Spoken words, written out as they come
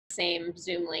same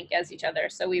Zoom link as each other.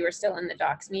 So we were still in the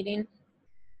docs meeting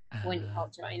when you all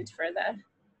joined for the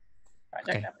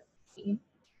project update.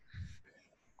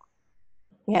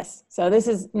 Yes, so this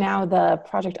is now the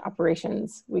project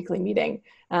operations weekly meeting.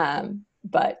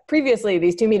 But previously,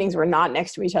 these two meetings were not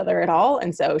next to each other at all,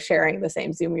 and so sharing the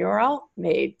same Zoom URL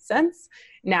made sense.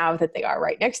 Now that they are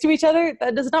right next to each other,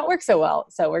 that does not work so well.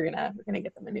 So we're gonna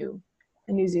get them a new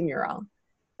Zoom URL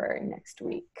for next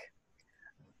week.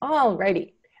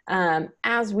 Alrighty,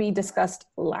 as we discussed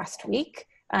last week,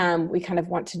 we kind of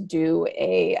want to do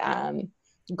a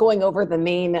going over the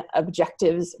main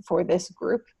objectives for this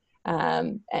group.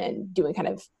 And doing kind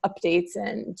of updates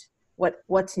and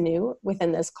what's new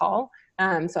within this call.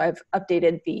 So I've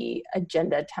updated the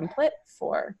agenda template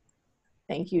for,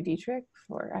 thank you, Dietrich,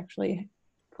 for actually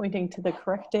pointing to the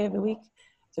correct day of the week.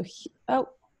 So,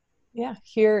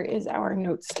 here is our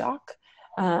note stock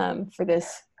for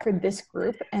this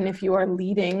group. And if you are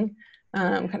leading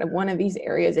kind of one of these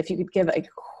areas, if you could give a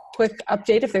quick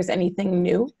update if there's anything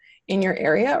new in your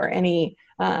area or any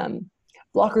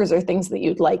blockers or things that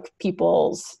you'd like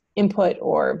people's input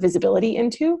or visibility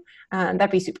into, that'd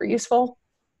be super useful.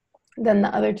 Then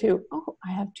the other two,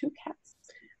 I have two cats.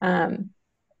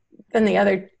 Then the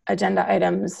other agenda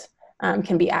items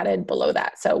can be added below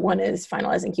that. So one is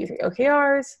finalizing Q3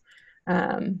 OKRs,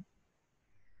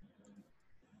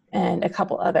 and a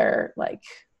couple other like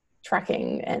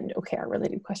tracking and OKR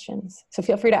related questions. So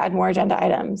feel free to add more agenda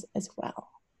items as well.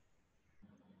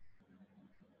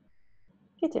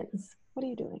 Kittens, what are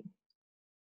you doing?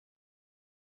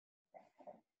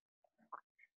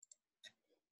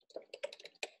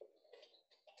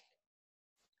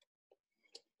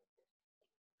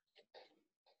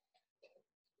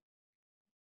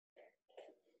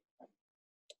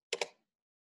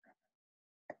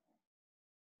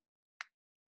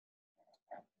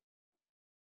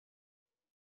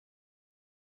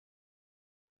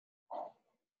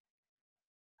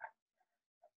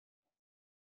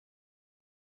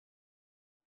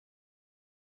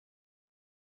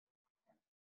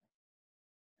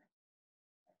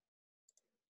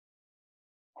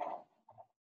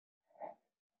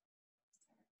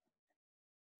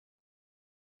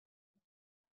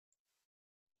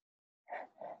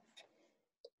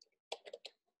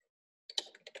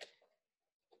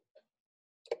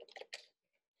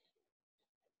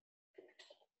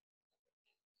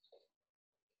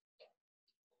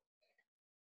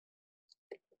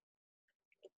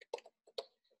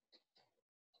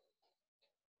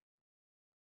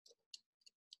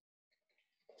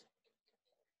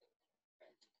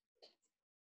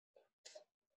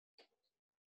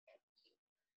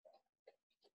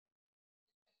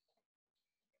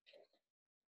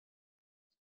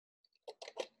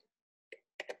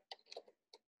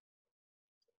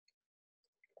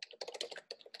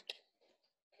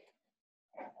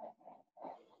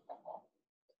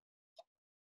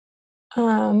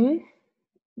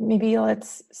 Maybe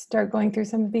let's start going through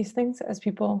some of these things as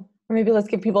people, or maybe let's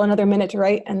give people another minute to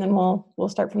write and then we'll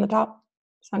start from the top.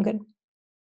 Sound good?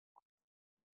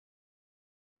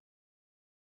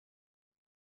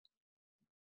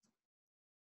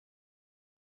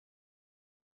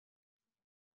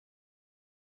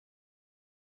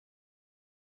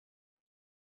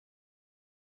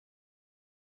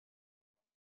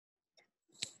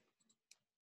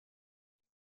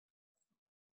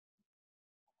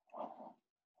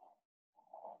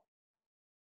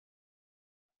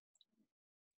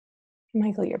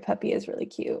 Michael, your puppy is really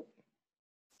cute.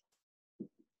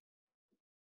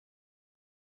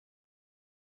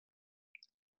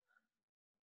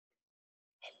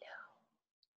 Hello.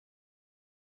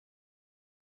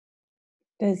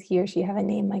 Does he or she have a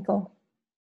name, Michael?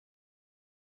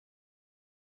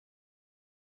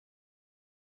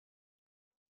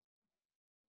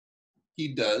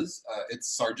 He does. It's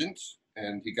Sergeant,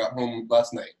 and he got home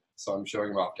last night, so I'm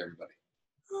showing him off to everybody.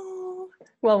 Oh,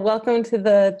 well, welcome to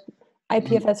the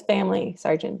IPFS family,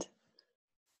 Sergeant.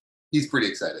 He's pretty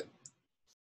excited.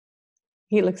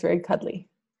 He looks very cuddly.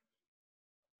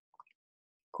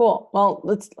 Cool. Well,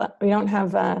 we don't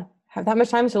have that much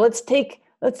time, so let's take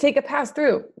a pass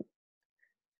through.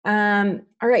 All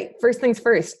right. First things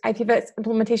first. IPFS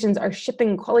implementations are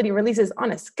shipping quality releases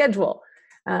on a schedule.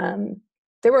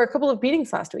 There were a couple of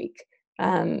meetings last week.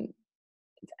 I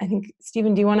think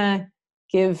Stephen, do you want to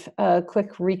give a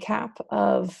quick recap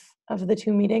of the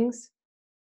two meetings?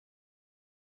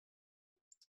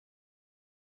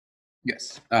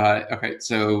 Yes. Okay.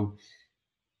 So,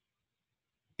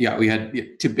 yeah, we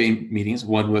had two main meetings.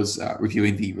 One was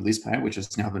reviewing the release plan, which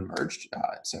has now been merged.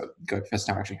 So GoFest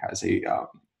now actually has a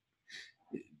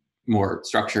more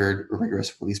structured,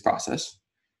 rigorous release process.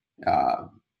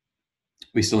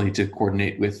 We still need to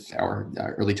coordinate with our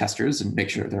early testers and make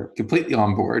sure they're completely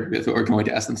on board with what we're going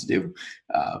to ask them to do.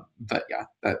 But yeah,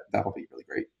 that'll be really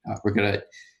great. We're going to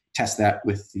test that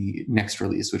with the next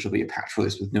release, which will be a patch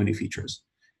release with no new features.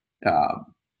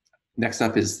 Next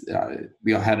up is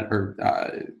we all had, or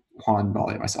Juan,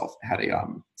 Molly, and myself had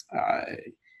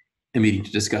a meeting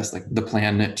to discuss like the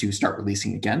plan to start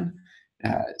releasing again.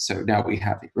 So now we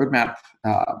have a roadmap.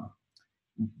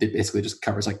 It basically just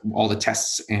covers like all the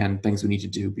tests and things we need to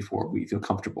do before we feel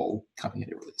comfortable coming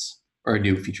into release or a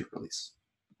new feature release.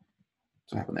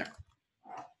 So what happened there?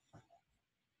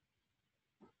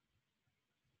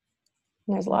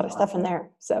 There's a lot of stuff in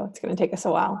there, so it's going to take us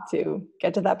a while to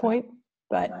get to that point,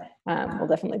 but we'll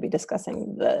definitely be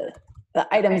discussing the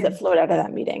items that flowed out of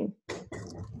that meeting.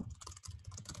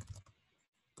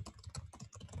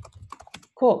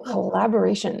 Cool.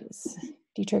 Collaborations.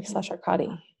 Dietrich / Arkady.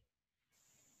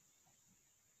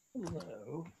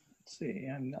 Hello. Let's see.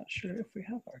 I'm not sure if we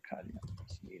have Arkady on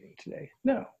this meeting today.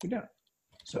 No, we don't.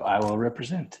 So I will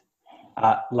represent.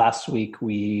 Last week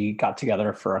we got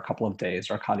together for a couple of days.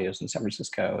 Arkady was in San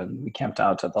Francisco, and we camped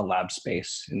out at the lab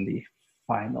space in the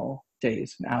final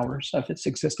days and hours of its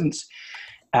existence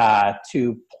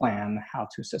to plan how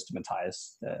to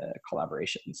systematize the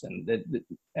collaborations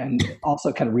and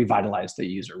also kind of revitalize the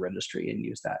user registry and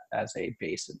use that as a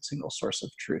base and single source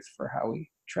of truth for how we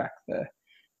track the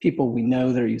people we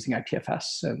know that are using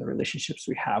IPFS and the relationships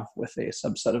we have with a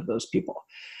subset of those people.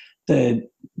 The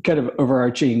kind of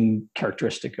overarching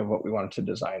characteristic of what we wanted to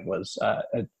design was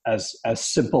as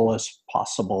simple as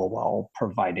possible while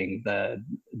providing the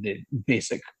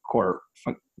basic core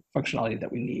functionality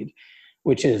that we need,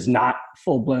 which is not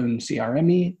full-blown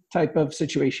CRM-y type of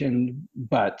situation,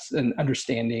 but an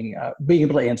understanding, being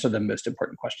able to answer the most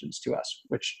important questions to us,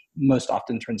 which most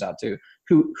often turns out to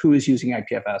who is using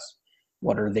IPFS,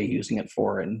 what are they using it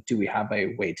for, and do we have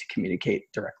a way to communicate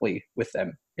directly with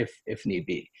them if need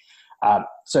be.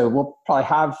 So we'll probably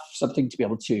have something to be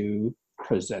able to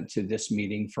present to this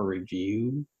meeting for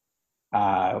review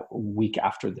week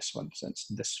after this one, since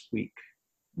this week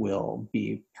will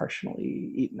be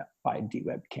partially eaten up by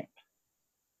DWeb Camp.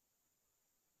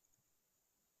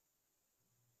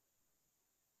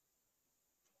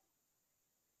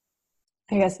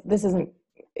 I guess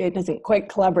it isn't quite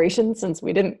collaboration since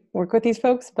we didn't work with these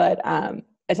folks, but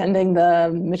attending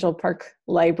the Mitchell Park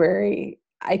Library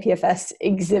IPFS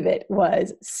exhibit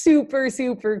was super,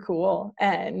 super cool.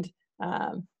 And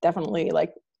definitely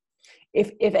like,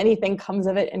 if anything comes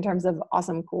of it in terms of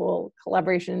awesome, cool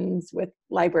collaborations with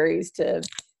libraries to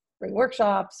bring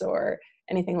workshops or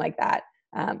anything like that,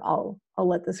 I'll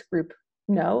let this group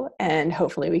know, and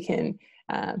hopefully we can,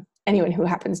 anyone who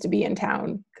happens to be in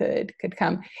town could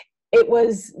come. It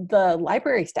was the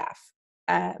library staff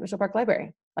at Mitchell Park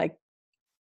Library. Like,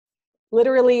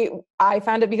 literally, I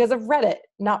found it because of Reddit,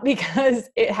 not because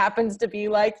it happens to be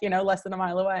like, less than a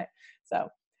mile away. So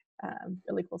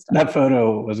really cool stuff. That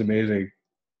photo was amazing.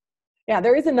 Yeah,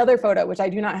 there is another photo, which I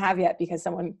do not have yet because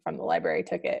someone from the library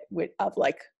took it, of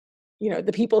like,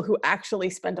 the people who actually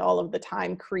spent all of the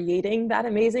time creating that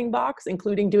amazing box,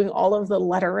 including doing all of the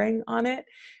lettering on it,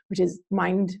 which is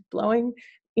mind-blowing,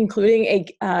 including a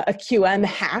QM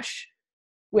hash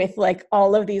with like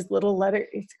all of these little letters.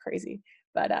 It's crazy.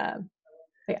 But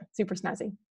yeah, super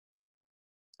snazzy.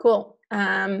 Cool.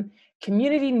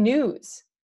 Community news.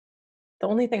 The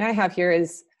only thing I have here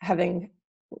is having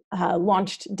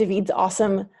launched David's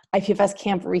awesome IPFS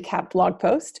Camp recap blog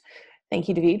post. Thank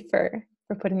you, David, for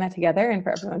putting that together, and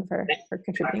for everyone for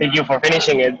contributing. Thank you for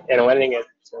finishing it and running it.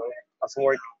 So awesome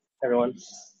work, everyone.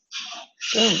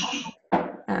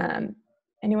 Boom.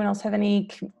 Anyone else have any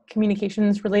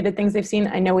communications related things they've seen?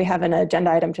 I know we have an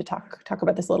agenda item to talk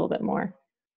about this a little bit more.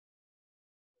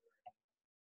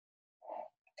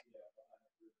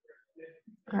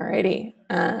 Alrighty.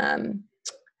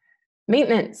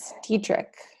 Maintenance,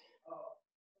 Dietrich.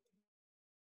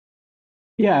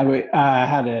 Yeah, we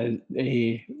had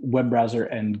a web browser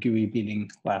and GUI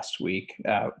meeting last week.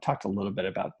 Talked a little bit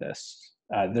about this.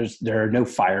 There are no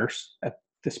fires at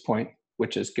this point,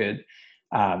 which is good.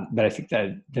 But I think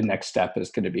that the next step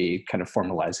is going to be kind of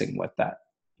formalizing what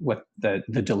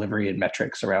the delivery and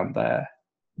metrics around the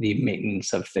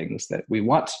maintenance of things that we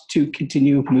want to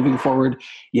continue moving forward,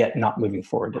 yet not moving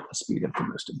forward at the speed of the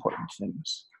most important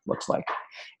things looks like.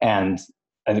 And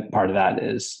I think part of that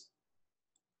is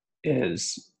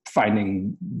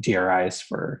finding DRIs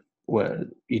for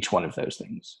each one of those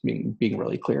things, being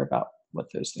really clear about what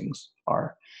those things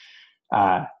are.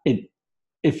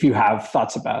 If you have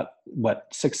thoughts about what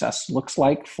success looks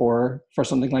like for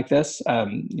something like this,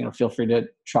 feel free to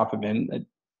drop them in.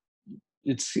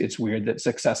 it's weird that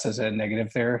success is a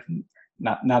negative there,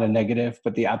 not a negative,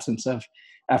 but the absence of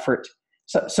effort,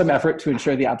 some effort to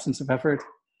ensure the absence of effort.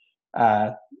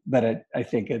 But I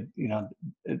think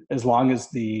as long as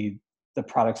the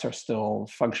products are still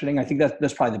functioning, I think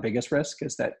that's probably the biggest risk,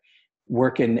 is that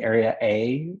work in area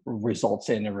A results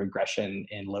in a regression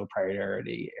in low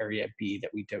priority area B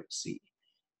that we don't see.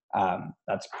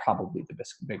 That's probably the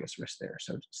biggest risk there.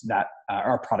 So just that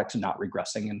our products not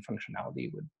regressing in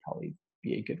functionality would probably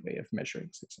be a good way of measuring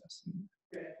success.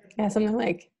 Yeah, something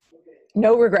like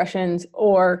no regressions,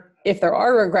 or if there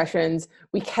are regressions,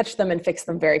 we catch them and fix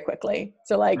them very quickly.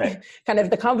 So like Right. kind of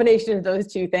the combination of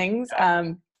those two things,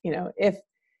 if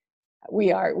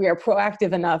we are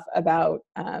proactive enough about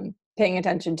paying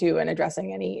attention to and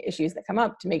addressing any issues that come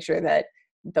up to make sure that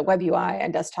the web UI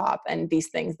and desktop and these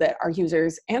things that our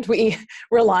users and we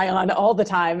rely on all the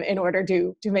time in order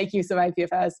to make use of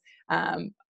IPFS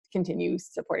continue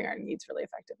supporting our needs really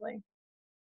effectively.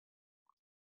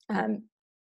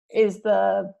 Is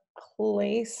the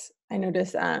place, I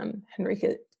noticed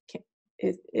Henrique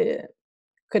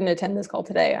couldn't attend this call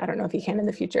today. I don't know if he can in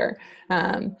the future.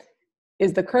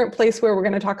 Is the current place where we're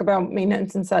going to talk about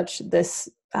maintenance and such this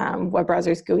web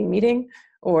browser's GUI meeting,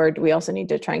 or do we also need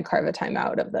to try and carve a time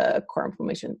out of the core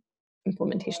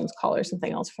implementations call or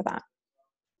something else for that?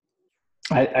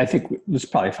 I think it's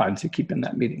probably fine to keep in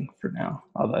that meeting for now.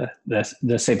 All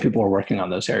the same people who are working on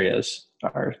those areas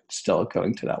are still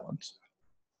going to that one. So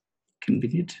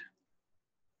convenient.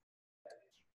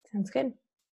 Sounds good.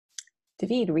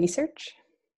 David, research?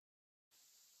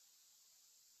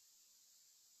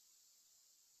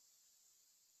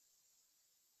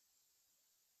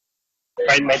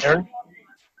 Right, my turn.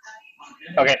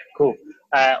 Okay, cool.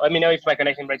 Let me know if my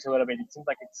connection breaks a little bit. It seems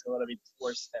like it's a little bit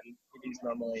worse than it is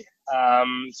normally.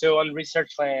 So on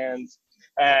research plans,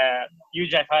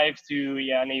 huge high five to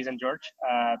Yanis and George.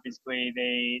 Basically,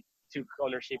 they took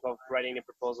ownership of writing the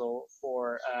proposal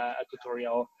for a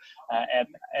tutorial at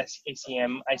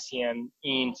ACM ICN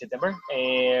in September,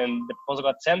 and the proposal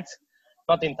got sent,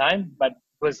 not in time, but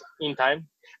was in time.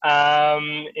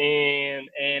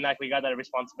 And like we got a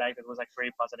response back that was like very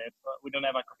positive. We don't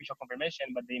have like official confirmation,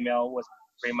 but the email was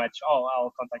pretty much, oh,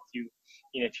 I'll contact you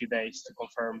in a few days to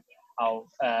confirm how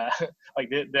like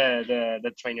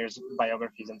the trainers'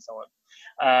 biographies and so on.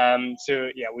 So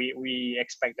yeah, we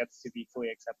expect that to be fully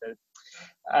accepted.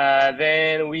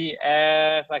 Then we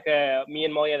have like me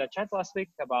and Molly had a chat last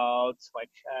week about like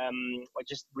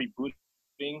just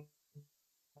rebooting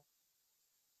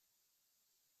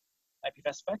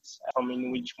IPFS specs,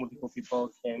 in which multiple people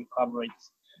can collaborate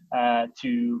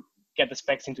to get the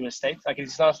specs into a state. Like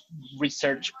it's not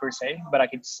research per se, but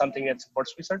like it's something that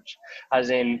supports research,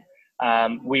 as in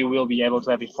we will be able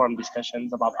to have informed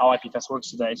discussions about how IPFS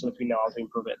works today so that we know how to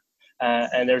improve it.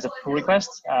 And there's a pull request.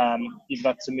 It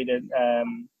got submitted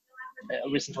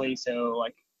recently, so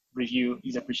like review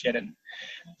is appreciated.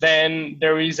 Then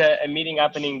there is a meeting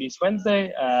happening this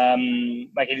Wednesday.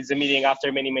 Like it is a meeting after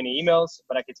many emails,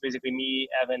 but like it's basically me,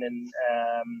 Evan, and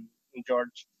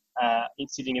George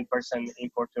sitting in person in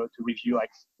Porto to review like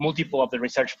multiple of the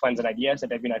research plans and ideas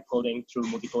that I've been uploading through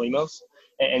multiple emails,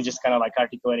 and just kind of like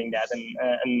articulating that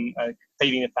and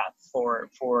paving the path for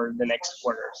the next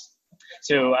quarters.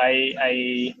 So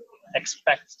I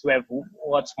expect to have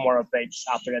lots more updates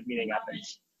after that meeting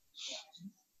happens.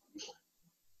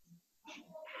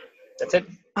 That's it.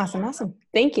 Awesome.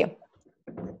 Thank you.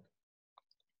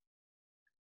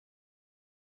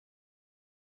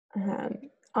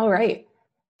 All right.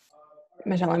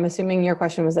 Michelle, I'm assuming your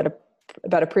question was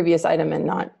about a previous item and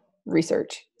not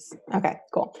research. Okay,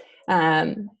 cool.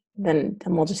 Then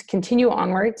we'll just continue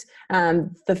onwards.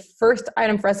 The first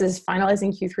item for us is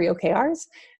finalizing Q3 OKRs.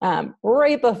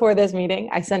 Right before this meeting,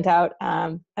 I sent out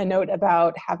a note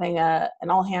about having an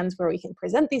all hands where we can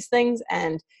present these things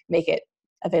and make it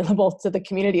available to the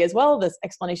community as well, this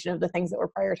explanation of the things that we're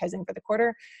prioritizing for the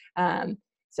quarter.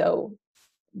 So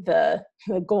the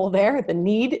goal there, the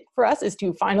need for us is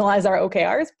to finalize our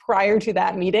OKRs prior to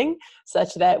that meeting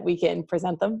such that we can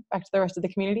present them back to the rest of the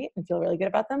community and feel really good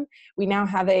about them. We now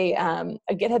have a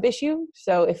GitHub issue,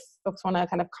 so if folks want to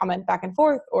kind of comment back and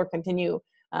forth or continue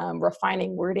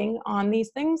refining wording on these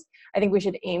things, I think we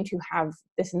should aim to have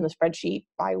this in the spreadsheet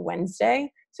by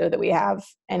Wednesday so that we have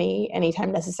any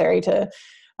time necessary to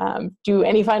do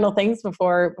any final things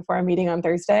before our meeting on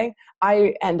Thursday.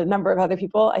 I and a number of other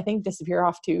people, I think, disappear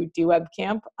off to DWeb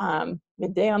Camp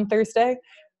midday on Thursday.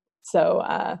 So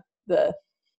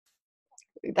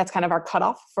that's kind of our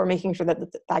cutoff for making sure that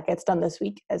that gets done this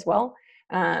week as well.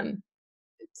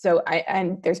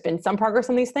 and there's been some progress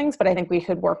on these things, but I think we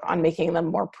could work on making them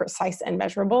more precise and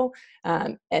measurable.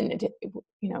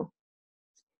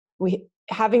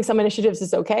 Having some initiatives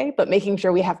is okay, but making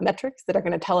sure we have metrics that are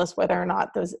going to tell us whether or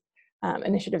not those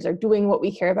initiatives are doing what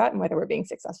we care about and whether we're being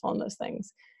successful in those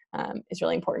things is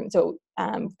really important. So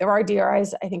there are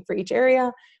DRIs, I think, for each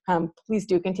area. Please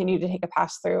do continue to take a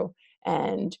pass through,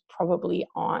 and probably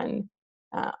on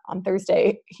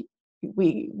Thursday,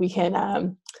 we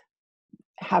can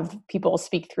have people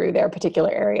speak through their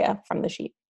particular area from the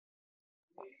sheet.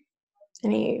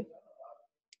 Any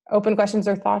open questions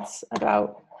or thoughts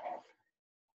about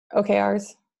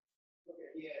OKRs?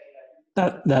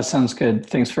 That sounds good.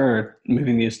 Thanks for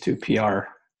moving these to PR.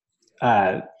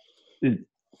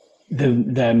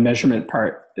 The measurement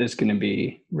part is going to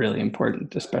be really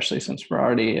important, especially since we're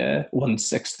already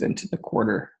 1/6 into the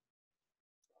quarter.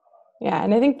 Yeah,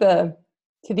 and I think to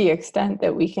the extent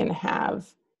that we can have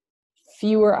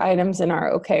fewer items in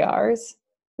our OKRs,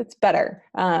 it's better.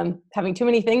 Having too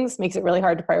many things makes it really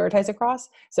hard to prioritize across.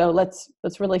 So let's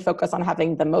really focus on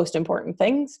having the most important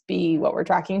things be what we're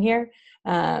tracking here,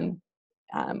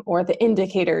 or the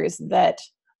indicators that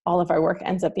all of our work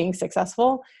ends up being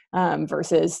successful,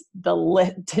 versus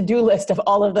the to-do list of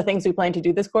all of the things we plan to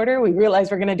do this quarter. We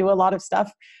realize we're going to do a lot of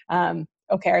stuff.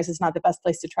 OKRs is not the best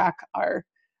place to track our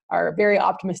very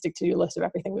optimistic to-do list of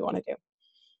everything we want to do.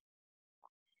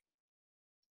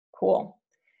 Cool.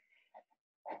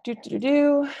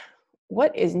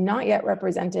 What is not yet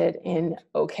represented in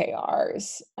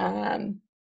OKRs?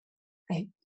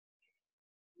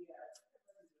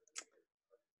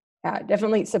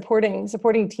 Definitely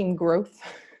supporting team growth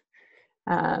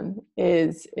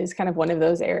is kind of one of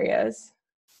those areas.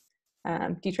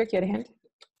 Dietrich, you had a hand?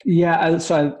 Yeah,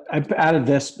 so I added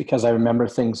this because I remember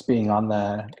things being on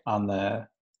the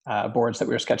boards that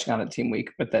we were sketching on at Team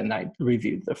Week, but then I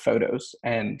reviewed the photos,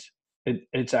 and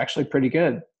it's actually pretty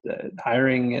good. The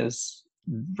hiring is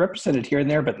represented here and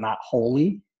there, but not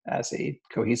wholly as a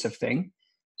cohesive thing.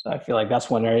 So I feel like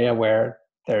that's one area where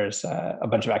there's a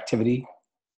bunch of activity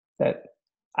that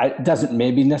doesn't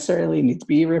maybe necessarily need to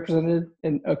be represented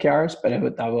in OKRs, but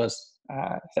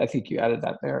I think you added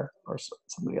that there, or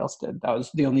somebody else did. That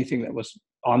was the only thing that was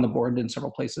on the board in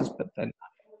several places, but then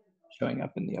showing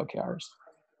up in the OKRs.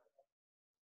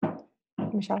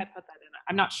 Michelle? I put that in.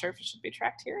 I'm not sure if it should be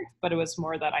tracked here, but it was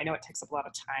more that I know it takes up a lot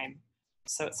of time.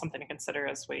 So it's something to consider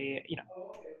as we,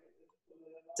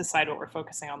 decide what we're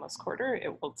focusing on this quarter.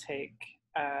 It will take,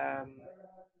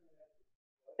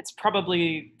 it's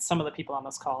probably some of the people on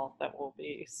this call that will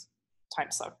be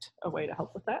time sucked away to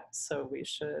help with that. So we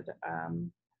should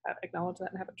acknowledge that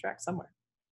and have it tracked somewhere.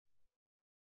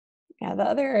 Yeah, the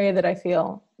other area that I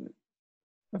feel,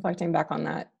 reflecting back on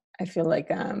that, I feel like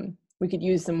we could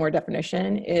use some more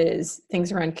definition is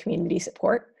things around community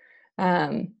support.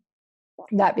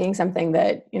 That being something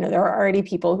that, there are already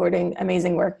people who are doing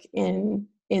amazing work in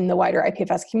the wider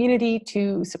IPFS community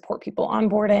to support people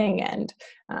onboarding and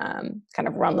kind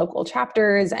of run local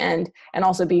chapters and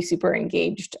also be super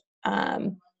engaged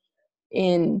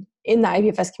in the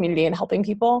IPFS community and helping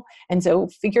people. And so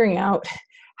figuring out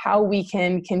how we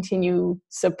can continue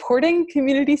supporting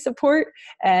community support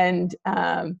and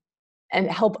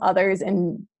help others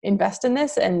and invest in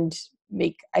this and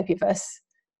make IPFS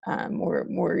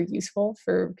more useful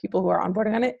for people who are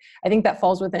onboarding on it. I think that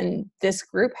falls within this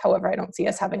group. However, I don't see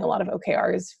us having a lot of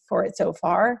OKRs for it so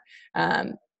far.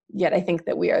 Yet I think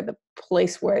that we are the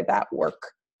place where that work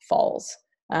falls.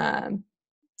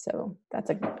 So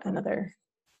that's another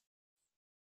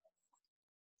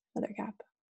gap.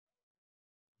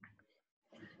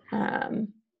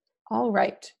 All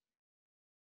right.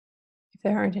 If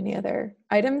there aren't any other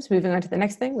items, moving on to the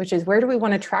next thing, which is where do we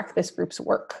want to track this group's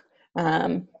work?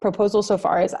 Proposal so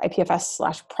far is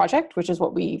IPFS/project, which is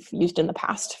what we've used in the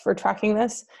past for tracking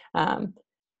this. I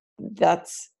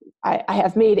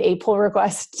have made a pull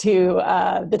request to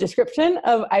the description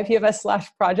of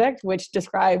IPFS/project, which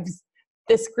describes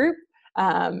this group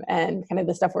and kind of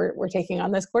the stuff we're taking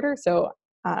on this quarter. So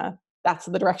that's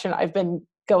the direction I've been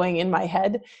going in my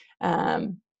head,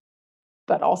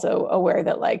 but also aware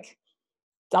that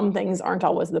some things aren't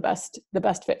always the best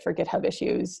fit for GitHub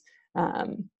issues,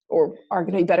 or are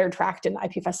going to be better tracked in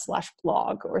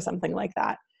IPFS/blog or something like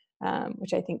that,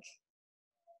 which I think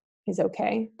is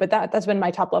okay. But that's been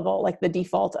my top level, the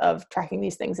default of tracking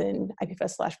these things in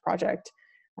IPFS/project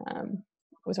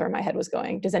was where my head was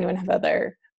going. Does anyone have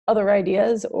other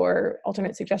ideas or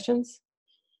alternate suggestions?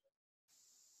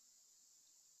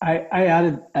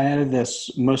 I added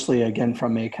this mostly again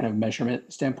from a kind of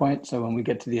measurement standpoint. So when we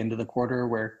get to the end of the quarter,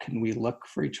 where can we look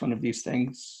for each one of these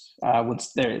things?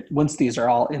 Once these are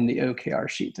all in the OKR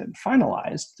sheet and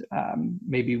finalized,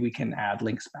 maybe we can add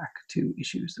links back to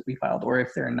issues that we filed, or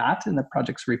if they're not in the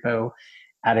project's repo,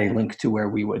 add a link to where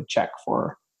we would check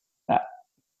for that.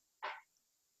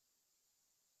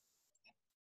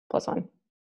 +1.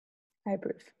 I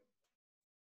approve.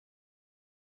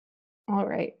 All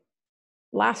right.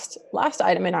 Last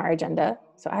item in our agenda.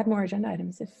 So add more agenda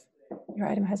items if your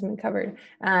item hasn't been covered.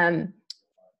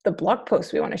 The blog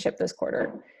post we want to ship this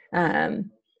quarter. Offline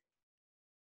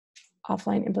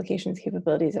implications,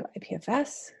 capabilities of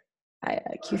IPFS,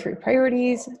 Q3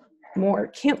 priorities, more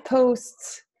camp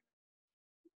posts,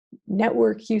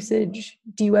 network usage,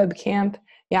 DWeb camp.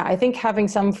 Yeah, I think having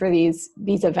some for these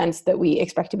events that we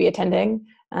expect to be attending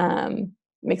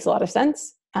makes a lot of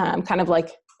sense. Kind of like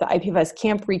the IPFS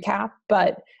camp recap,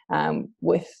 but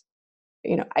with,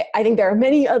 I think there are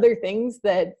many other things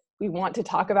that we want to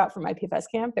talk about from IPFS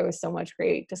camp. There was so much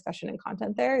great discussion and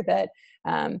content there that,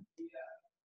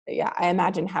 I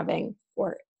imagine having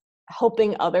or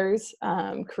helping others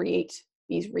create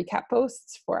these recap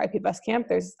posts for IPFS camp.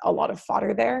 There's a lot of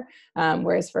fodder there,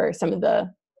 whereas for some of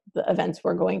the events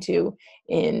we're going to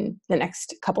in the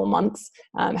next couple months,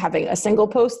 having a single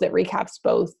post that recaps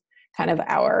both kind of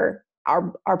our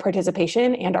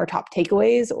participation and our top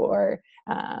takeaways, or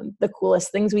the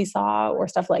coolest things we saw, or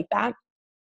stuff like that,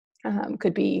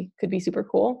 could be super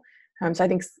cool. So I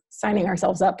think signing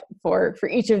ourselves up for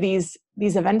each of these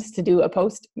events to do a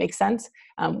post makes sense.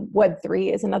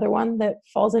 Web3 is another one that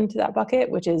falls into that bucket,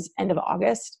 which is end of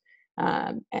August.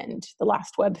 And the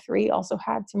last Web3 also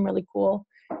had some really cool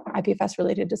IPFS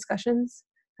related discussions.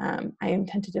 I am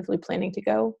tentatively planning to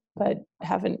go, but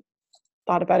haven't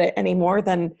thought about it any more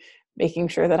than making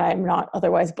sure that I'm not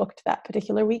otherwise booked that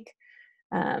particular week.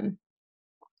 So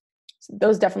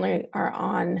those definitely are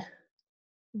on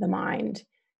the mind.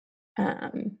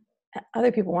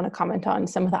 Other people want to comment on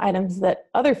some of the items that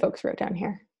other folks wrote down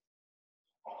here.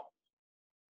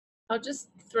 I'll just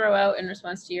throw out in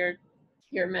response to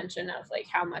your mention of like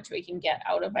how much we can get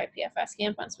out of IPFS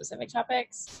camp on specific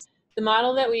topics. The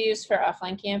model that we use for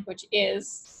offline camp, which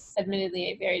is admittedly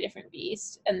a very different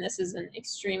beast, and this is an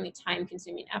extremely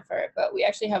time-consuming effort, but we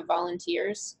actually have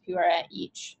volunteers who are at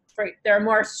each. There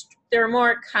are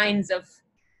more kinds of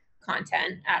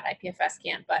content at IPFS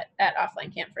camp, but at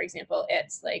offline camp, for example,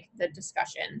 it's like the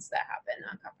discussions that happen,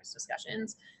 non-conference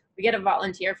discussions. We get a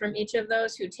volunteer from each of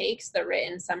those who takes the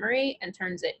written summary and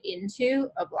turns it into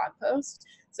a blog post.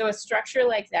 So a structure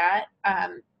like that,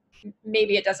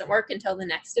 maybe it doesn't work until the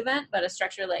next event, but a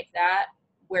structure like that,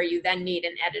 where you then need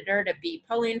an editor to be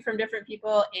pulling from different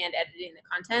people and editing the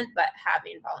content, but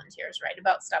having volunteers write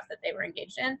about stuff that they were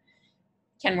engaged in,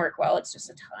 can work well. It's just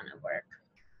a ton of work.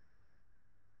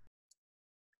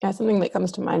 Yeah, something that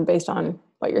comes to mind based on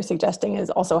what you're suggesting is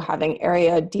also having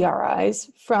area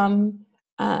DRIs from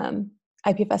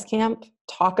IPFS camp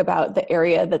talk about the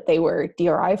area that they were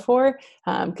DRI for,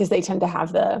 because they tend to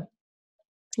have the,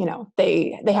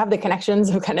 they have the connections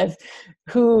of kind of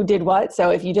who did what.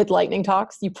 So if you did lightning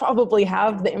talks, you probably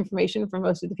have the information from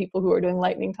most of the people who are doing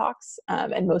lightning talks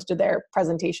and most of their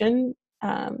presentation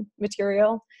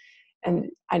material.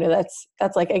 And I know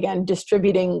that's like, again,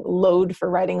 distributing load for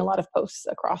writing a lot of posts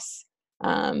across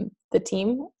the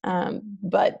team.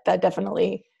 But that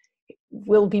definitely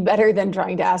will be better than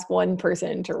trying to ask one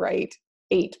person to write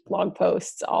 8 blog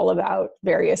posts all about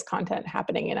various content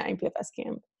happening in IPFS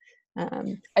camp.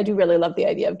 I do really love the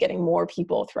idea of getting more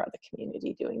people throughout the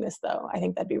community doing this, though. I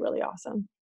think that'd be really awesome.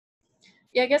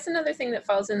 Yeah, I guess another thing that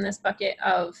falls in this bucket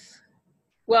of,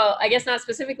 well, I guess not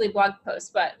specifically blog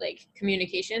posts, but like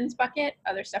communications bucket,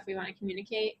 other stuff we want to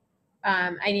communicate.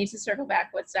 I need to circle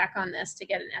back with Zach on this to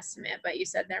get an estimate, but you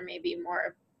said there may be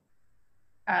more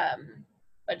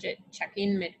budget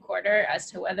checking mid-quarter as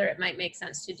to whether it might make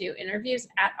sense to do interviews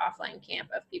at offline camp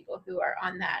of people who are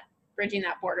on that, bridging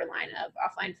that borderline of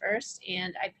offline first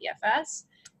and IPFS,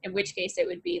 in which case it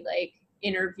would be like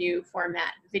interview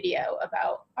format video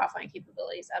about offline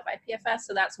capabilities of IPFS.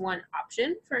 So that's one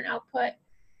option for an output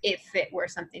if it were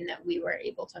something that we were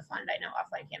able to fund. I know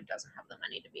offline camp doesn't have the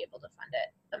money to be able to fund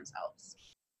it themselves.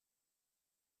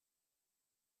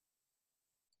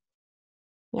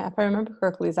 Yeah, if I remember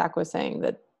correctly, Zach was saying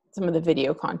that some of the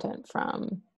video content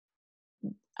from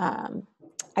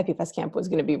IPFS camp was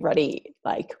going to be ready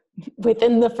like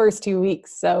within the first 2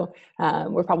 weeks. So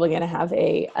we're probably going to have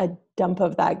a dump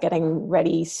of that getting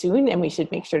ready soon, and we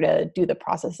should make sure to do the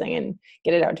processing and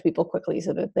get it out to people quickly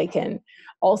so that they can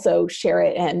also share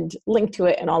it and link to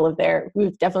it and all of their,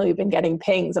 we've definitely been getting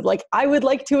pings of like, I would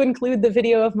like to include the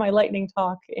video of my lightning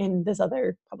talk in this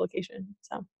other publication.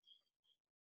 So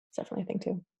it's definitely a thing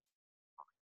too.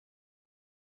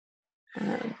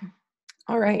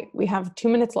 All right, we have 2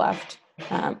 minutes left.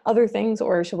 Other things,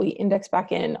 or should we index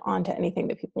back in onto anything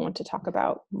that people want to talk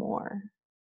about more?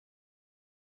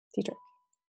 Teacher.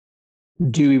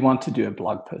 Do we want to do a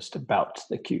blog post about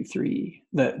the Q3,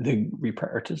 the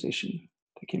reprioritization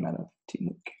that came out of Team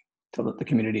Week, to let the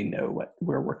community know what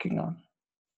we're working on?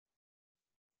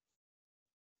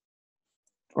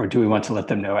 Or do we want to let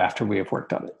them know after we have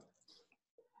worked on it?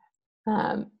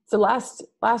 So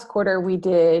last quarter we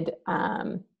did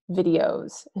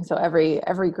videos, and so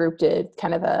every group did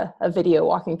kind of a video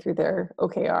walking through their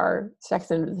OKR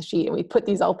section of the sheet, and we put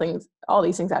all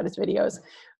these things out as videos.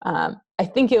 I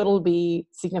think it'll be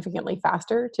significantly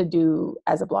faster to do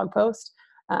as a blog post.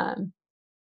 I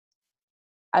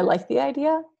like the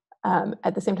idea.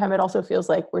 At the same time, it also feels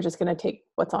like we're just going to take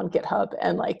what's on GitHub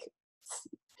and like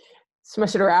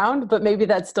smush it around, but maybe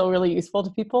that's still really useful to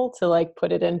people to like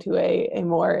put it into a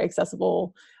more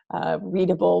accessible,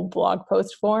 readable blog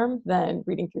post form than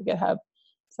reading through GitHub.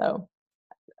 So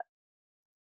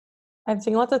I'm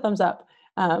seeing lots of thumbs up.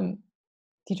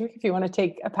 Dietrich, if you want to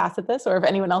take a pass at this, or if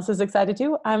anyone else is excited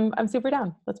to, I'm super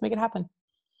down. Let's make it happen.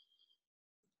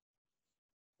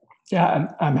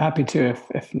 Yeah, I'm happy to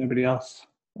if nobody else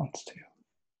wants to.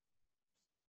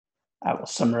 I will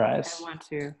summarize. I want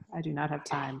to. I do not have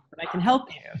time, but I can help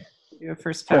you do a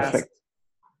first pass. Perfect.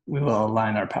 We will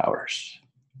align our powers.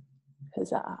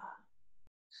 Huzzah.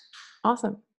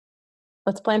 Awesome.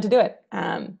 Let's plan to do it.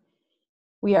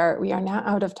 We are now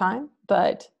out of time,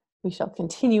 but we shall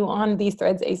continue on these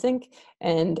threads async.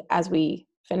 And as we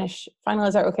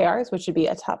finalize our OKRs, which should be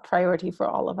a top priority for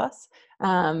all of us,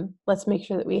 let's make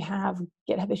sure that we have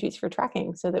GitHub issues for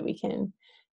tracking so that we can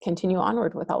continue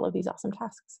onward with all of these awesome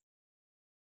tasks.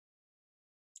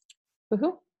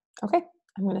 Woohoo. Okay,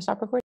 I'm going to stop recording.